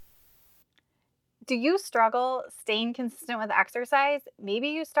Do you struggle staying consistent with exercise? Maybe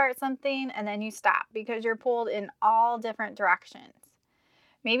you start something and then you stop because you're pulled in all different directions.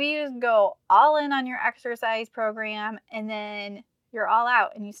 Maybe you go all in on your exercise program and then you're all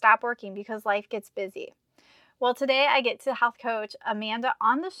out and you stop working because life gets busy. Well, today I get to health coach Amanda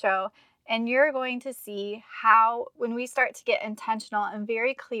on the show, and you're going to see how, when we start to get intentional and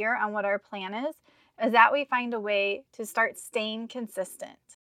very clear on what our plan is that we find a way to start staying consistent.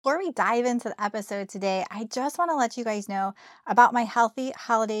 Before we dive into the episode today, I just want to let you guys know about my Healthy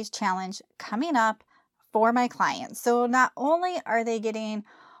Holidays Challenge coming up for my clients. So, not only are they getting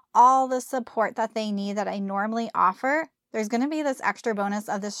all the support that they need that I normally offer, there's going to be this extra bonus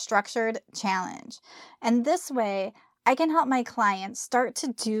of this structured challenge. And this way, I can help my clients start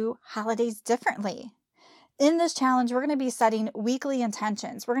to do holidays differently. In this challenge, we're going to be setting weekly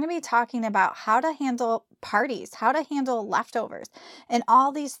intentions. We're going to be talking about how to handle parties, how to handle leftovers, and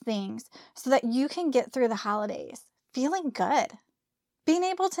all these things so that you can get through the holidays feeling good. Being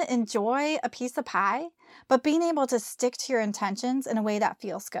able to enjoy a piece of pie, but being able to stick to your intentions in a way that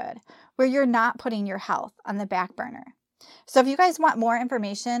feels good, where you're not putting your health on the back burner. So if you guys want more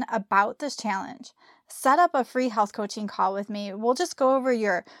information about this challenge, set up a free health coaching call with me. We'll just go over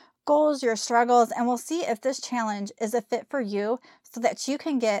your goals, your struggles, and we'll see if this challenge is a fit for you so that you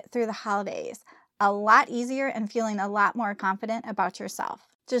can get through the holidays a lot easier and feeling a lot more confident about yourself.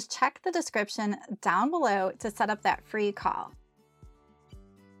 Just check the description down below to set up that free call.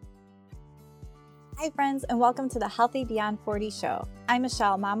 Hi friends, and welcome to the Healthy Beyond 40 show. I'm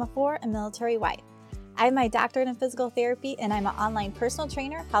Michelle, mom of four and military wife. I have my doctorate in physical therapy, and I'm an online personal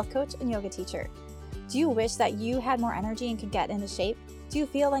trainer, health coach, and yoga teacher. Do you wish that you had more energy and could get into shape? Do you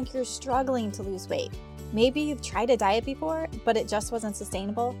feel like you're struggling to lose weight? Maybe you've tried a diet before, but it just wasn't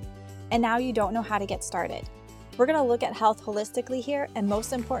sustainable, and now you don't know how to get started. We're going to look at health holistically here, and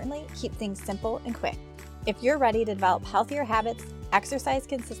most importantly, keep things simple and quick. If you're ready to develop healthier habits, exercise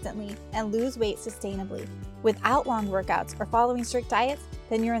consistently, and lose weight sustainably without long workouts or following strict diets,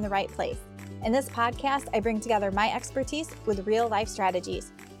 then you're in the right place. In this podcast, I bring together my expertise with real life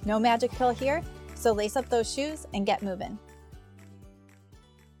strategies. No magic pill here, so lace up those shoes and get moving.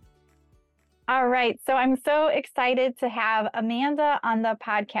 All right, so I'm so excited to have Amanda on the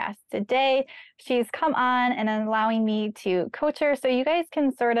podcast today. She's come on and allowing me to coach her so you guys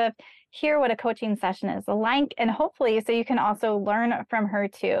can sort of hear what a coaching session is like, and hopefully so you can also learn from her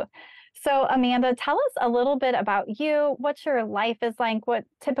too. So Amanda, tell us a little bit about you, what your life is like, what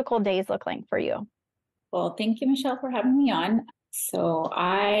typical days look like for you. Well, thank you, Michelle, for having me on. So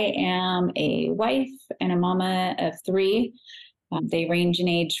I am a wife and a mama of three. They range in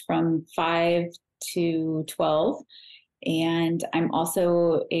age from 5 to 12. And I'm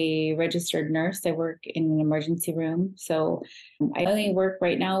also a registered nurse. I work in an emergency room. So I only work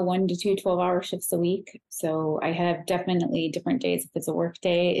right now 1 to 2 12-hour shifts a week. So I have definitely different days. If it's a work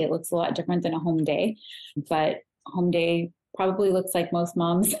day, it looks a lot different than a home day. But home day probably looks like most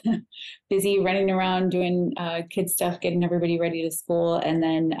moms, busy running around doing kid stuff, getting everybody ready to school. And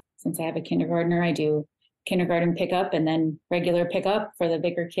then since I have a kindergartner, I do kindergarten pickup and then regular pickup for the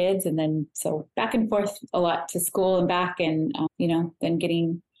bigger kids. And then so back and forth a lot to school and back, and, then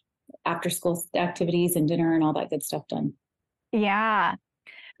getting after school activities and dinner and all that good stuff done. Yeah.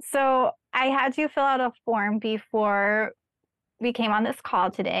 So I had you fill out a form before we came on this call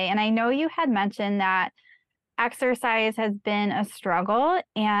today. And I know you had mentioned that exercise has been a struggle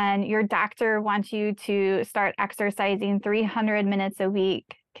and your doctor wants you to start exercising 300 minutes a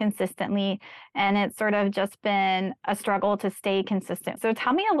week consistently. And it's sort of just been a struggle to stay consistent. So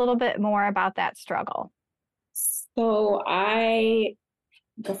tell me a little bit more about that struggle. So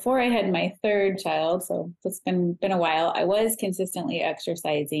before I had my third child, so it's been a while, I was consistently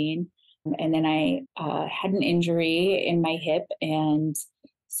exercising. And then I had an injury in my hip. And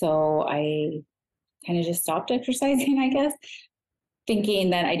so I kind of just stopped exercising, I guess, thinking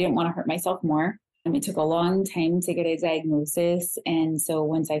that I didn't want to hurt myself more. It took a long time to get a diagnosis. And so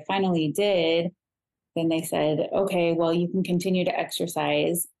once I finally did, then they said, okay, well, you can continue to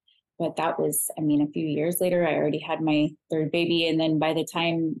exercise. But that was, a few years later, I already had my third baby. And then by the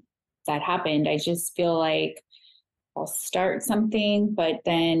time that happened, I just feel like I'll start something, but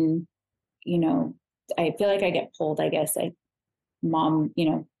then, I feel like I get pulled, I guess, like mom,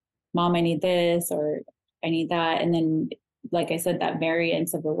 mom, I need this or I need that. And then, like I said, that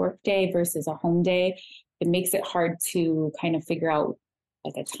variance of a work day versus a home day, it makes it hard to kind of figure out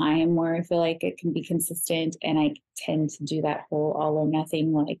like a time where I feel like it can be consistent. And I tend to do that whole all or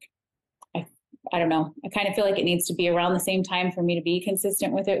nothing. Like, I don't know. I kind of feel like it needs to be around the same time for me to be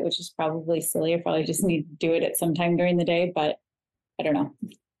consistent with it, which is probably silly. I probably just need to do it at some time during the day, but I don't know.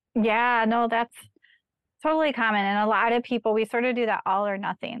 Yeah, no, Totally common. And a lot of people, we sort of do that all or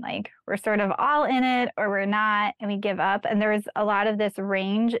nothing. Like we're sort of all in it or we're not, and we give up. And there's a lot of this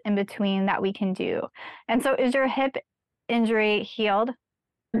range in between that we can do. And so is your hip injury healed?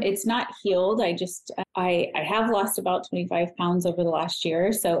 It's not healed. I have lost about 25 pounds over the last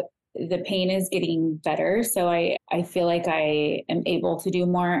year. So the pain is getting better. So I feel like I am able to do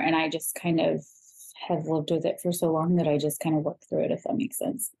more. And I just kind of have lived with it for so long that I just kind of work through it, if that makes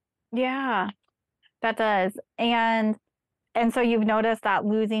sense. Yeah, that does. And so you've noticed that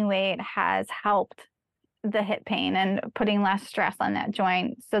losing weight has helped the hip pain and putting less stress on that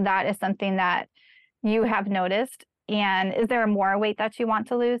joint. So that is something that you have noticed. And is there more weight that you want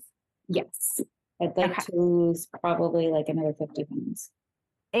to lose? Yes. I'd like Okay. to lose probably like another 50 pounds.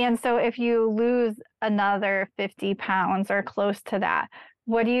 And so if you lose another 50 pounds or close to that,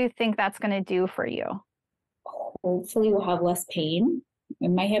 what do you think that's going to do for you? Hopefully we'll have less pain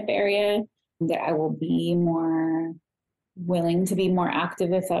in my hip area, that I will be more willing to be more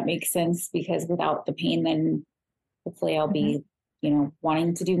active, if that makes sense, because without the pain, then hopefully I'll Mhm. be,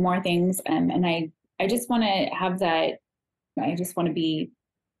 wanting to do more things. And I just want to have that, I just want to be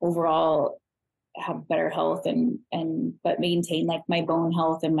overall have better health but maintain like my bone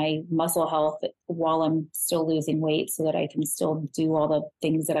health and my muscle health while I'm still losing weight so that I can still do all the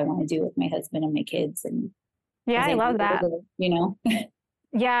things that I want to do with my husband and my kids and Yeah, as I I love get that. older.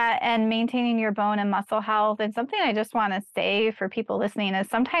 Yeah, and maintaining your bone and muscle health. And something I just want to say for people listening is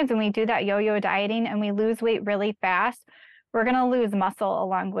sometimes when we do that yo-yo dieting and we lose weight really fast, we're going to lose muscle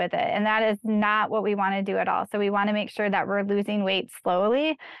along with it. And that is not what we want to do at all. So we want to make sure that we're losing weight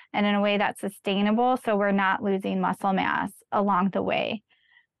slowly and in a way that's sustainable so we're not losing muscle mass along the way.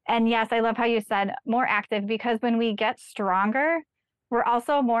 And yes, I love how you said more active because when we get stronger, we're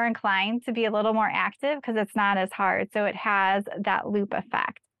also more inclined to be a little more active because it's not as hard. So it has that loop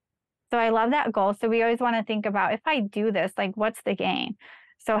effect. So I love that goal. So we always want to think about if I do this, like what's the gain?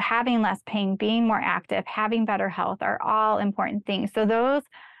 So having less pain, being more active, having better health are all important things. So those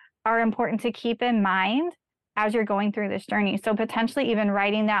are important to keep in mind as you're going through this journey. So potentially even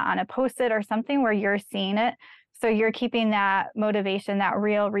writing that on a post-it or something where you're seeing it. So you're keeping that motivation, that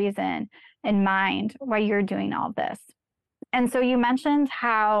real reason in mind why you're doing all this. And so you mentioned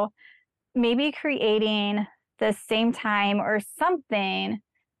how maybe creating the same time or something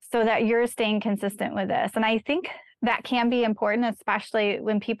so that you're staying consistent with this. And I think that can be important, especially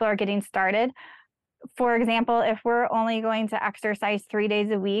when people are getting started. For example, if we're only going to exercise 3 days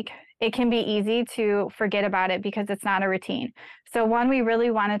a week, it can be easy to forget about it because it's not a routine. So, one, we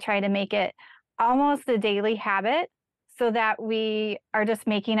really want to try to make it almost a daily habit so that we are just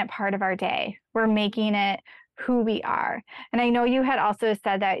making it part of our day. We're making it who we are. And I know you had also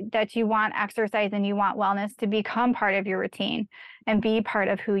said that you want exercise and you want wellness to become part of your routine and be part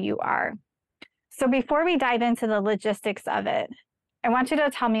of who you are. So before we dive into the logistics of it, I want you to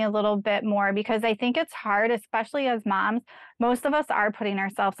tell me a little bit more because I think it's hard, especially as moms. Most of us are putting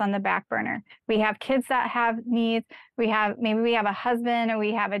ourselves on the back burner. We have kids that have needs. Maybe we have a husband or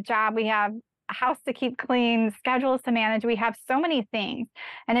we have a job. We have a house to keep clean, schedules to manage. We have so many things,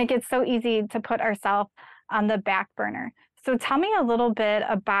 and it gets so easy to put ourselves on the back burner. So tell me a little bit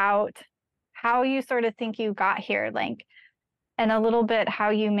about how you sort of think you got here, like, and a little bit how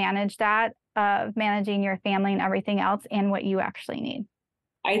you manage that of managing your family and everything else and what you actually need.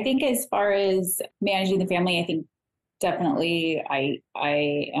 I think as far as managing the family, I think definitely I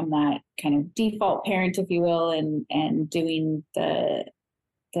am that kind of default parent, if you will, and doing the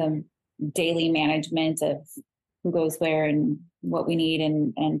daily management of who goes where and what we need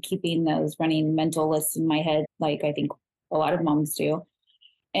and keeping those running mental lists in my head, like I think a lot of moms do.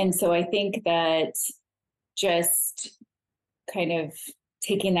 And so I think that just kind of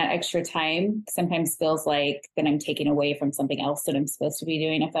taking that extra time sometimes feels like then I'm taking away from something else that I'm supposed to be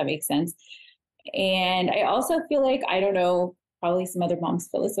doing, if that makes sense. And I also feel like, I don't know, probably some other moms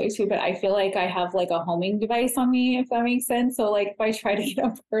feel this way too, but I feel like I have like a homing device on me, if that makes sense. So like if I try to get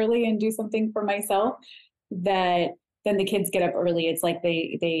up early and do something for myself, that then the kids get up early. It's like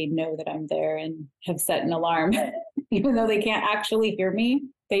they know that I'm there and have set an alarm, even though they can't actually hear me.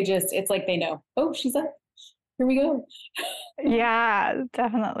 It's like they know, oh, she's up. Here we go. Yeah,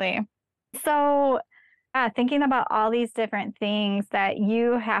 definitely. So, thinking about all these different things that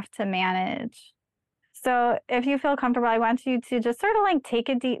you have to manage. So, if you feel comfortable, I want you to just sort of like take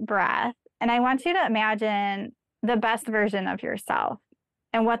a deep breath and I want you to imagine the best version of yourself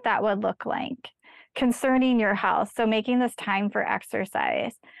and what that would look like concerning your health. So, making this time for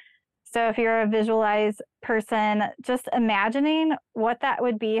exercise. So, if you're a visualized person, just imagining what that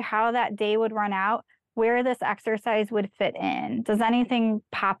would be, how that day would run out, where this exercise would fit in. Does anything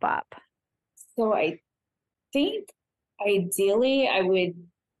pop up? So I think ideally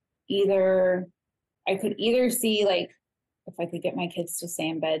either, I could either see like if I could get my kids to stay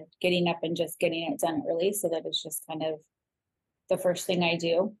in bed, getting up and just getting it done early so that it's just kind of the first thing I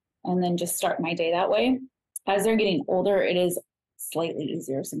do and then just start my day that way. As they're getting older, it is slightly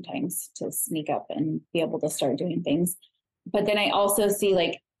easier sometimes to sneak up and be able to start doing things. But then I also see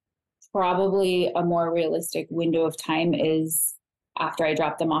like probably a more realistic window of time is after I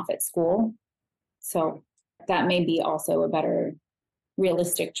drop them off at school. So that may be also a better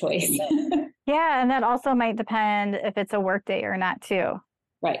realistic choice. Yeah, and that also might depend if it's a work day or not too.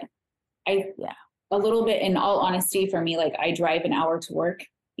 Right. Yeah. A little bit, in all honesty, for me, like I drive an hour to work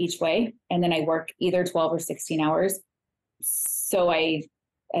each way, and then I work either 12 or 16 hours. So I,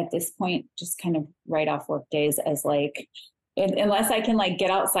 at this point, just kind of write off work days as like, unless I can like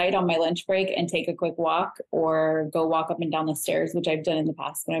get outside on my lunch break and take a quick walk or go walk up and down the stairs, which I've done in the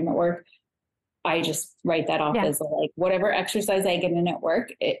past when I'm at work. I just write that off as like whatever exercise I get in at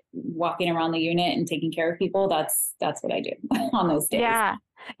work, walking around the unit and taking care of people. That's what I do on those days. Yeah.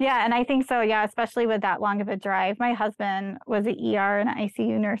 Yeah. And I think so. Yeah. Especially with that long of a drive. My husband was an ER and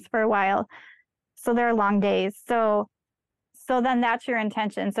ICU nurse for a while. So they're long days. So then that's your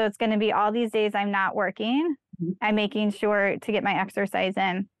intention. So it's going to be all these days I'm not working. Mm-hmm. I'm making sure to get my exercise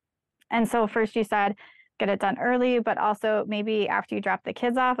in. And so first you said, get it done early, but also maybe after you drop the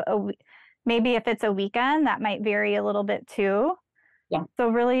kids off, maybe if it's a weekend, that might vary a little bit too. Yeah. So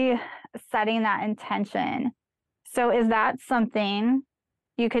really setting that intention. So is that something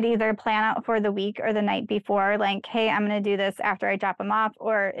you could either plan out for the week or the night before, like, hey, I'm going to do this after I drop them off,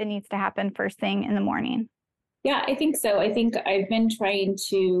 or it needs to happen first thing in the morning? Yeah, I think so. I think I've been trying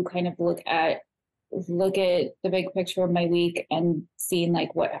to kind of look at the big picture of my week and seeing like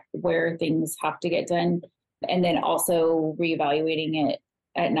where things have to get done, and then also reevaluating it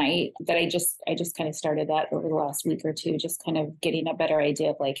at night. That I just kind of started that over the last week or two, just kind of getting a better idea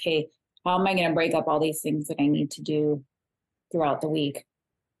of like, hey, how am I going to break up all these things that I need to do throughout the week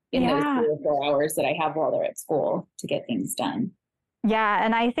in those 3 or 4 hours that I have while they're at school to get things done. Yeah.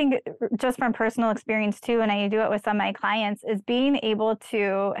 And I think just from personal experience too, and I do it with some of my clients, is being able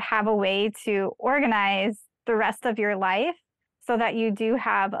to have a way to organize the rest of your life so that you do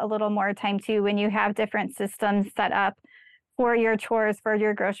have a little more time too when you have different systems set up for your chores, for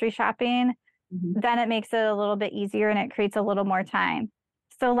your grocery shopping. Mm-hmm. Then it makes it a little bit easier and it creates a little more time.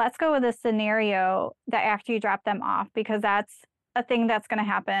 So let's go with a scenario that after you drop them off, because that's a thing that's going to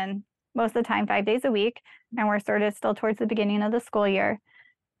happen most of the time, 5 days a week. And we're sort of still towards the beginning of the school year.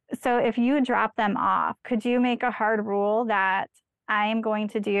 So if you drop them off, could you make a hard rule that I am going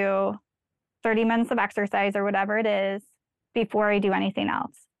to do 30 minutes of exercise or whatever it is before I do anything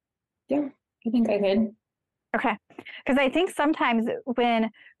else? Yeah, I think I could. Okay. Because I think sometimes when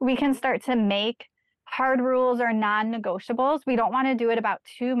we can start to make hard rules or non-negotiables, we don't want to do it about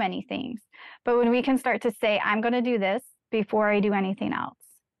too many things. But when we can start to say, I'm going to do this before I do anything else,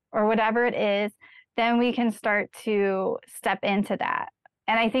 or whatever it is, then we can start to step into that.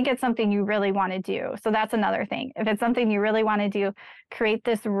 And I think it's something you really want to do. So that's another thing. If it's something you really want to do, create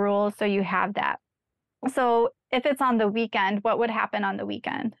this rule so you have that. So if it's on the weekend, what would happen on the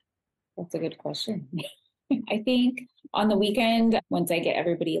weekend? That's a good question. I think on the weekend, once I get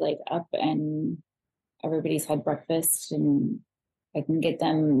everybody like up and everybody's had breakfast and I can get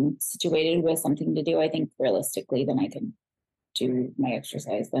them situated with something to do, I think realistically, then I can do my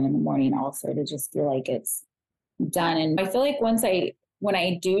exercise then in the morning also to just feel like it's done. And I feel like when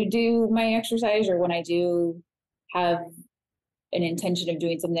I do my exercise, or when I do have an intention of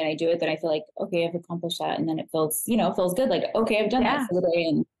doing something, I do it, then I feel like, okay, I've accomplished that. And then it feels good. Like, okay, I've done that for the day.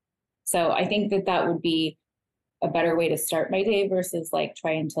 And so I think that would be a better way to start my day versus like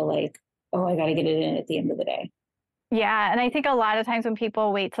trying to like, oh, I got to get it in at the end of the day. Yeah. And I think a lot of times when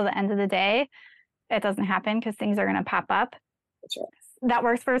people wait till the end of the day, it doesn't happen because things are going to pop up. That's right. That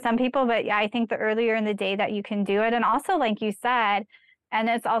works for some people, but yeah, I think the earlier in the day that you can do it. And also, like you said, and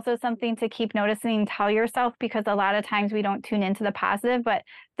it's also something to keep noticing, tell yourself, because a lot of times we don't tune into the positive, but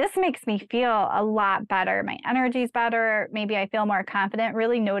this makes me feel a lot better. My energy's better. Maybe I feel more confident,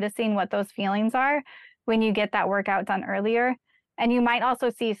 really noticing what those feelings are when you get that workout done earlier. And you might also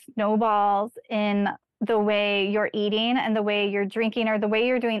see snowballs in the way you're eating and the way you're drinking or the way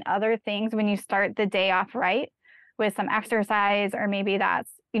you're doing other things when you start the day off right with some exercise, or maybe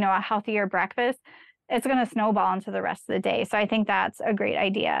that's, a healthier breakfast. It's going to snowball into the rest of the day. So I think that's a great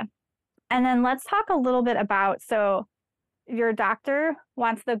idea. And then let's talk a little bit about, so your doctor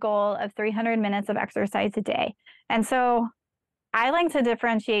wants the goal of 300 minutes of exercise a day. And so I like to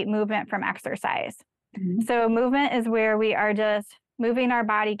differentiate movement from exercise. Mm-hmm. So movement is where we are just moving our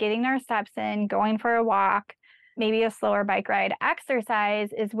body, getting our steps in, going for a walk, maybe a slower bike ride. Exercise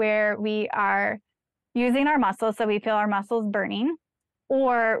is where we are using our muscles, so we feel our muscles burning,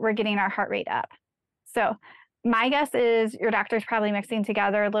 or we're getting our heart rate up. So my guess is your doctor's probably mixing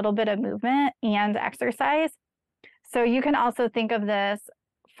together a little bit of movement and exercise. So you can also think of this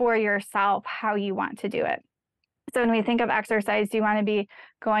for yourself, how you want to do it. So when we think of exercise, do you want to be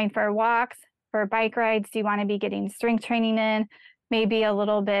going for walks, for bike rides? Do you want to be getting strength training in? Maybe a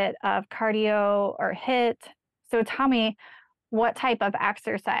little bit of cardio or HIIT. So tell me, what type of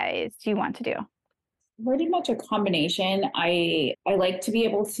exercise do you want to do? Pretty much a combination. I like to be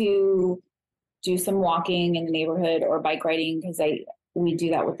able to do some walking in the neighborhood or bike riding because I we do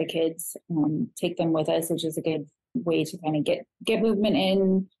that with the kids. Take them with us, which is a good way to kind of get movement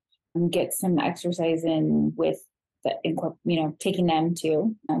in and get some exercise in with the taking them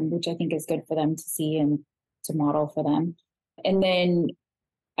too, which I think is good for them to see and to model for them. And then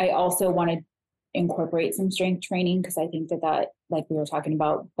I also want to incorporate some strength training because I think that like we were talking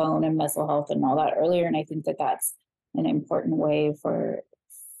about bone and muscle health and all that earlier, and I think that that's an important way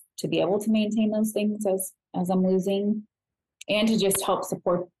to be able to maintain those things as I'm losing, and to just help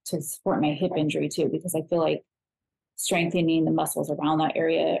support my hip injury too, because I feel like strengthening the muscles around that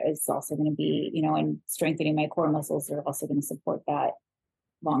area is also going to be, and strengthening my core muscles are also going to support that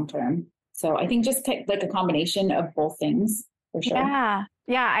long term. So I think just like a combination of both things for sure.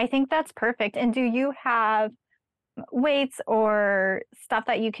 Yeah, I think that's perfect. And do you have weights or stuff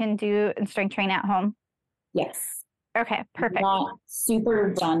that you can do and strength train at home? Yes. Okay, perfect. Not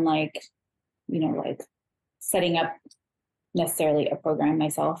super done like setting up necessarily a program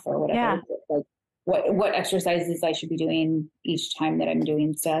myself or whatever. Yeah. Like what exercises I should be doing each time that I'm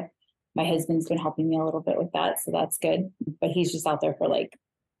doing stuff. My husband's been helping me a little bit with that, so that's good. But he's just out there for like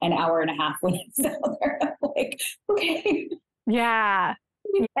an hour and a half when he's out there. I'm like, okay. Yeah.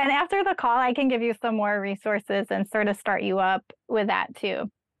 And after the call, I can give you some more resources and sort of start you up with that too.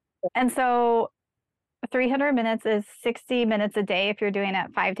 And so 300 minutes is 60 minutes a day if you're doing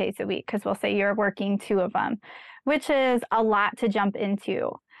it 5 days a week, because we'll say you're working 2 of them, which is a lot to jump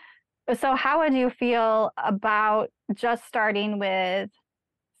into. So how would you feel about just starting with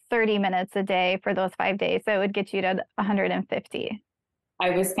 30 minutes a day for those 5 days? So it would get you to 150. I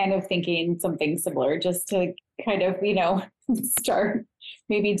was kind of thinking something similar, just to kind of, start,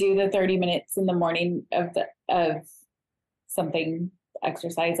 maybe do the 30 minutes in the morning of something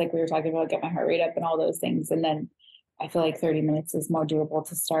exercise, like we were talking about, get my heart rate up and all those things. And then I feel like 30 minutes is more doable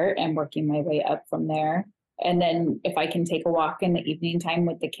to start, and working my way up from there. And then if I can take a walk in the evening time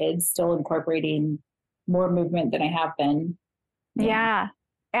with the kids, still incorporating more movement than I have been. Yeah,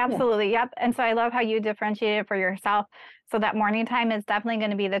 absolutely. Yep. And so I love how you differentiate it for yourself. So that morning time is definitely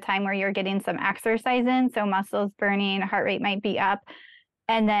going to be the time where you're getting some exercise in. So muscles burning, heart rate might be up,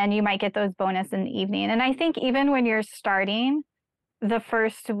 and then you might get those bonus in the evening. And I think even when you're starting the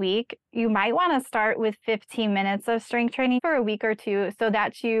first week, you might want to start with 15 minutes of strength training for a week or two, so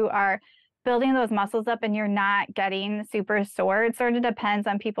that you are building those muscles up and you're not getting super sore. It sort of depends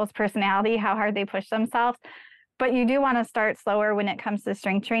on people's personality, how hard they push themselves. But you do want to start slower when it comes to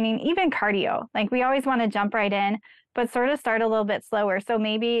strength training, even cardio. Like we always want to jump right in, but sort of start a little bit slower. So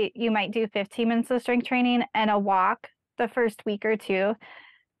maybe you might do 15 minutes of strength training and a walk the first week or two.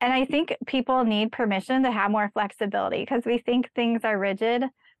 And I think people need permission to have more flexibility, because we think things are rigid,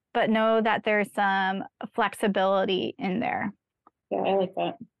 but know that there's some flexibility in there. Yeah, I like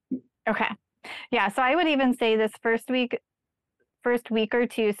that. Okay. Yeah. So I would even say this first week or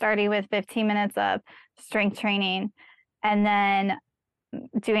two, starting with 15 minutes of strength training, and then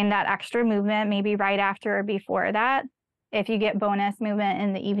doing that extra movement, maybe right after or before that. If you get bonus movement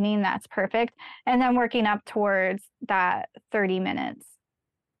in the evening, that's perfect. And then working up towards that 30 minutes.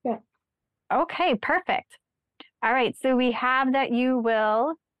 Yeah. Okay, perfect. All right. So we have that you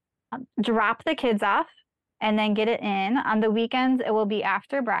will drop the kids off and then get it in. On the weekends, it will be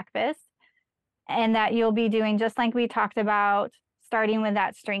after breakfast, and that you'll be doing just like we talked about, starting with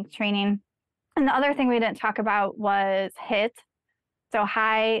that strength training. And the other thing we didn't talk about was HIIT. So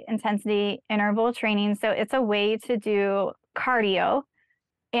high intensity interval training. So it's a way to do cardio.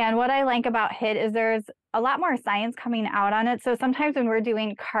 And what I like about HIIT is there's a lot more science coming out on it. So sometimes when we're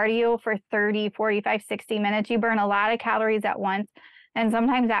doing cardio for 30, 45, 60 minutes, you burn a lot of calories at once. And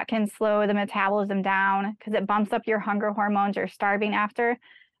sometimes that can slow the metabolism down because it bumps up your hunger hormones. You're starving after.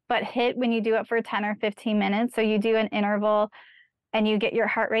 But HIIT, when you do it for 10 or 15 minutes, so you do an interval and you get your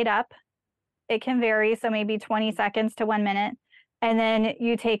heart rate up, it can vary. So maybe 20 seconds to 1 minute. And then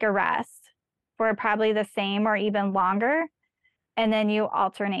you take a rest for probably the same or even longer. And then you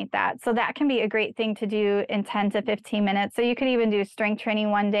alternate that. So that can be a great thing to do in 10 to 15 minutes. So you could even do strength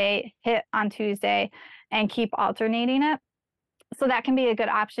training one day, HIIT on Tuesday, and keep alternating it. So that can be a good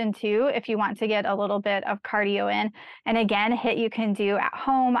option too if you want to get a little bit of cardio in. And again, HIIT you can do at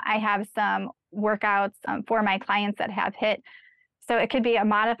home. I have some workouts for my clients that have HIIT. So it could be a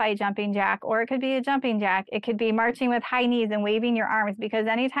modified jumping jack, or it could be a jumping jack. It could be marching with high knees and waving your arms, because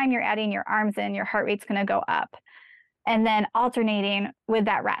anytime you're adding your arms in, your heart rate's going to go up. And then alternating with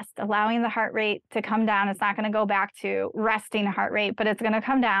that rest, allowing the heart rate to come down. It's not going to go back to resting heart rate, but it's going to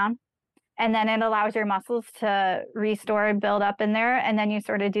come down. And then it allows your muscles to restore and build up in there. And then you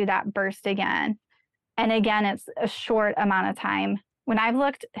sort of do that burst again. And again, it's a short amount of time. When I've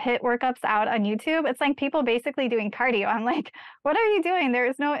looked HIIT workups out on YouTube, it's like people basically doing cardio. I'm like, what are you doing? There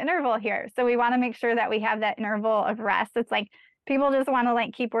is no interval here. So we want to make sure that we have that interval of rest. It's like people just want to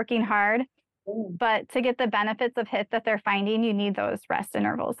like keep working hard. But to get the benefits of HIIT that they're finding, you need those rest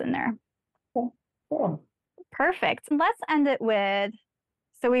intervals in there. Cool. Perfect. Let's end it with,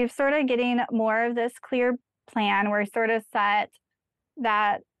 so we've sort of getting more of this clear plan. We're sort of set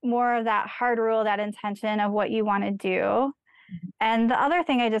that more of that hard rule, that intention of what you want to do. And the other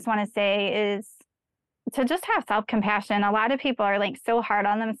thing I just want to say is to just have self-compassion. A lot of people are like so hard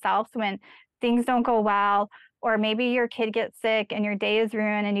on themselves when things don't go well, or maybe your kid gets sick and your day is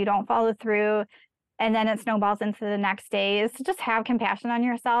ruined and you don't follow through, and then it snowballs into the next day. Is to just have compassion on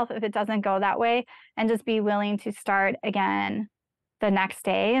yourself if it doesn't go that way, and just be willing to start again the next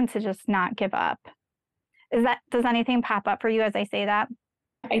day and to just not give up. Does anything pop up for you as I say that?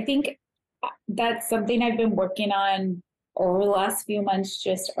 I think that's something I've been working on over the last few months,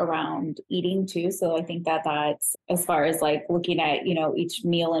 just around eating too. So I think that's as far as like looking at, each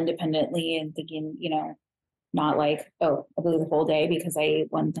meal independently and thinking, not like, oh, I blew the whole day because I ate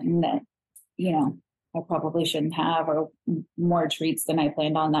one thing that, I probably shouldn't have, or more treats than I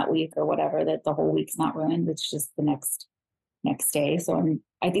planned on that week or whatever, that the whole week's not ruined. It's just the next day. So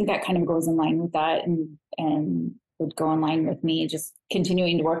I think that kind of goes in line with that, and would go in line with me just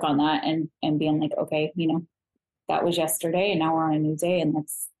continuing to work on that and being like, okay, that was yesterday and now we're on a new day, and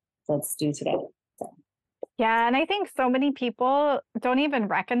let's do today. So. Yeah. And I think so many people don't even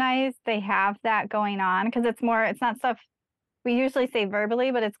recognize they have that going on, because it's not stuff we usually say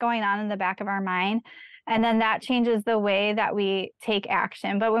verbally, but it's going on in the back of our mind. And then that changes the way that we take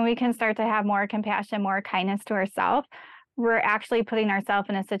action. But when we can start to have more compassion, more kindness to ourselves, we're actually putting ourselves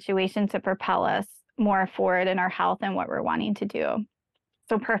in a situation to propel us more forward in our health and what we're wanting to do.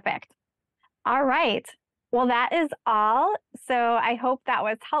 So perfect. All right. Well, that is all. So I hope that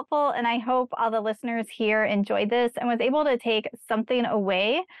was helpful, and I hope all the listeners here enjoyed this and was able to take something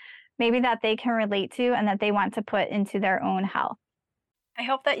away, maybe that they can relate to and that they want to put into their own health. I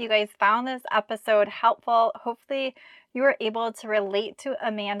hope that you guys found this episode helpful. Hopefully you were able to relate to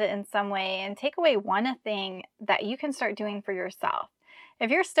Amanda in some way and take away one thing that you can start doing for yourself. If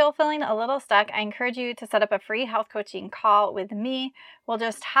you're still feeling a little stuck, I encourage you to set up a free health coaching call with me. We'll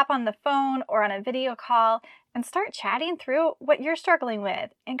just hop on the phone or on a video call and start chatting through what you're struggling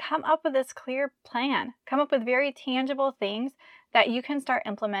with, and come up with this clear plan. Come up with very tangible things that you can start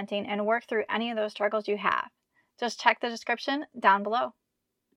implementing and work through any of those struggles you have. Just check the description down below.